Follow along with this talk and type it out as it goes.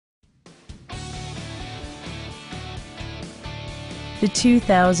the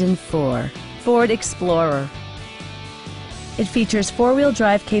 2004 Ford Explorer. It features four-wheel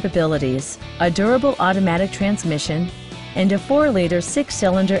drive capabilities, a durable automatic transmission, and a 4-liter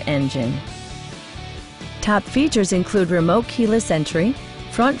 6-cylinder engine. Top features include remote keyless entry,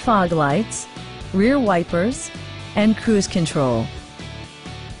 front fog lights, rear wipers, and cruise control.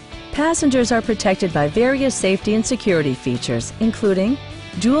 Passengers are protected by various safety and security features, including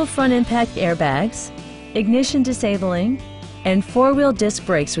dual front impact airbags, ignition disabling, and 4-wheel disc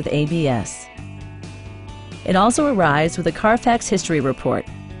brakes with ABS. It also arrives with a Carfax history report,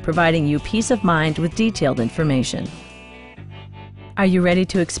 providing you peace of mind with detailed information. Are you ready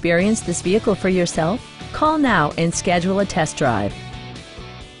to experience this vehicle for yourself? Call now and schedule a test drive.